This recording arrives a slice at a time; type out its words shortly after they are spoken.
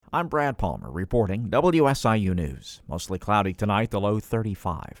I'm Brad Palmer reporting WSIU News. Mostly cloudy tonight, the low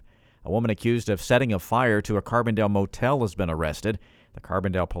 35. A woman accused of setting a fire to a Carbondale motel has been arrested. The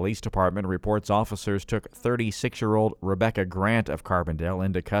Carbondale Police Department reports officers took 36-year-old Rebecca Grant of Carbondale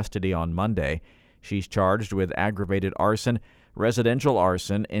into custody on Monday. She's charged with aggravated arson, residential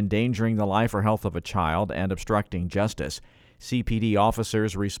arson, endangering the life or health of a child, and obstructing justice. CPD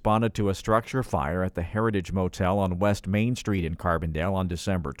officers responded to a structure fire at the Heritage Motel on West Main Street in Carbondale on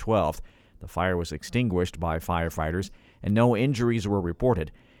December 12th. The fire was extinguished by firefighters, and no injuries were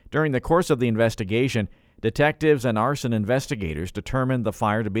reported. During the course of the investigation, detectives and arson investigators determined the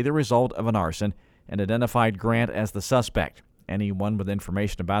fire to be the result of an arson and identified Grant as the suspect. Anyone with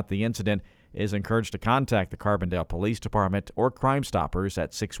information about the incident is encouraged to contact the Carbondale Police Department or Crime Stoppers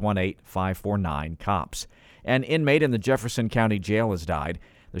at 618-549-COPS. An inmate in the Jefferson County Jail has died.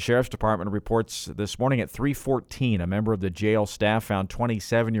 The Sheriff's Department reports this morning at 3:14, a member of the jail staff found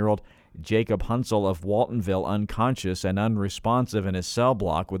 27-year-old Jacob Hunsel of Waltonville unconscious and unresponsive in his cell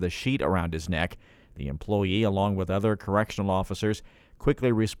block with a sheet around his neck. The employee, along with other correctional officers,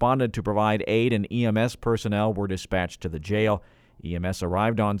 quickly responded to provide aid, and EMS personnel were dispatched to the jail. EMS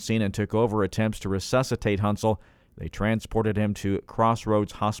arrived on scene and took over attempts to resuscitate Hunsel. They transported him to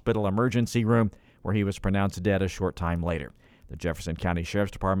Crossroads Hospital emergency room, where he was pronounced dead a short time later. The Jefferson County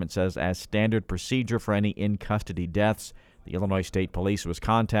Sheriff's Department says as standard procedure for any in-custody deaths, the Illinois State Police was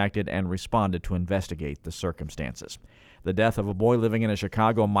contacted and responded to investigate the circumstances. The death of a boy living in a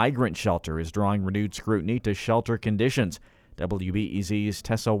Chicago migrant shelter is drawing renewed scrutiny to shelter conditions. WBEZ's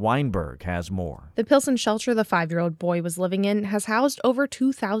Tessa Weinberg has more. The Pilsen shelter the 5-year-old boy was living in has housed over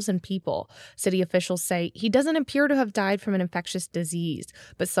 2,000 people. City officials say he doesn't appear to have died from an infectious disease,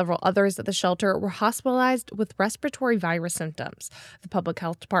 but several others at the shelter were hospitalized with respiratory virus symptoms. The public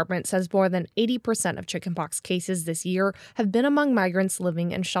health department says more than 80% of chickenpox cases this year have been among migrants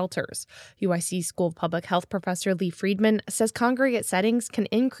living in shelters. UIC School of Public Health professor Lee Friedman says congregate settings can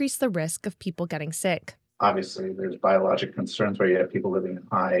increase the risk of people getting sick. Obviously, there's biologic concerns where you have people living in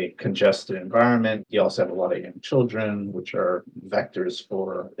high congested environment. You also have a lot of young children, which are vectors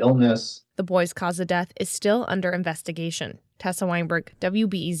for illness. The boy's cause of death is still under investigation. Tessa Weinberg,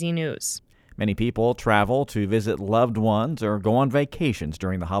 WBEZ News. Many people travel to visit loved ones or go on vacations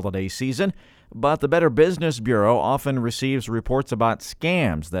during the holiday season, but the Better Business Bureau often receives reports about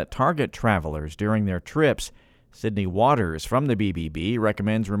scams that target travelers during their trips. Sydney Waters from the BBB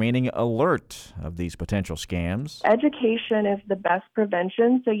recommends remaining alert of these potential scams. Education is the best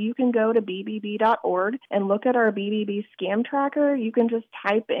prevention, so you can go to bbb.org and look at our BBB scam tracker. You can just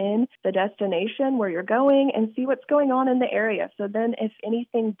type in the destination where you're going and see what's going on in the area. So then if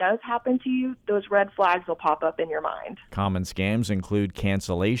anything does happen to you, those red flags will pop up in your mind. Common scams include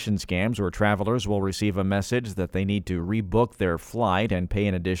cancellation scams, where travelers will receive a message that they need to rebook their flight and pay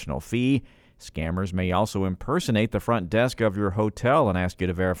an additional fee. Scammers may also impersonate the front desk of your hotel and ask you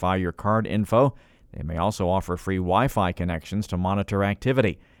to verify your card info. They may also offer free Wi-Fi connections to monitor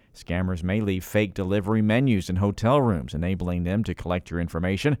activity. Scammers may leave fake delivery menus in hotel rooms, enabling them to collect your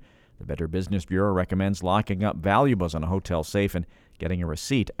information. The Better Business Bureau recommends locking up valuables in a hotel safe and getting a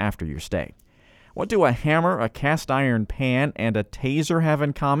receipt after your stay. What do a hammer, a cast iron pan, and a taser have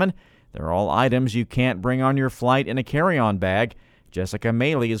in common? They're all items you can't bring on your flight in a carry-on bag. Jessica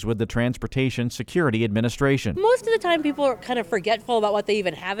Maley is with the Transportation Security Administration. Most of the time people are kind of forgetful about what they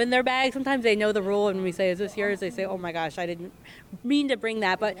even have in their bag. Sometimes they know the rule, and when we say, is this yours? They say, oh my gosh, I didn't mean to bring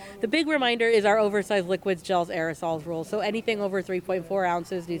that. But the big reminder is our oversized liquids, gels, aerosols rule. So anything over 3.4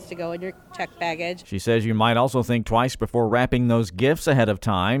 ounces needs to go in your checked baggage. She says you might also think twice before wrapping those gifts ahead of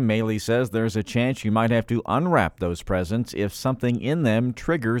time. Maley says there's a chance you might have to unwrap those presents if something in them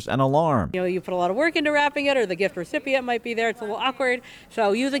triggers an alarm. You put a lot of work into wrapping it, or the gift recipient might be there. It's a little awkward.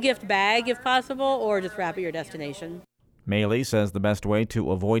 So use a gift bag if possible, or just wrap at your destination. Maley says the best way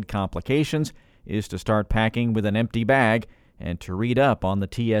to avoid complications is to start packing with an empty bag and to read up on the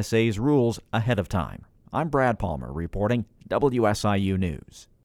TSA's rules ahead of time. I'm Brad Palmer reporting WSIU News.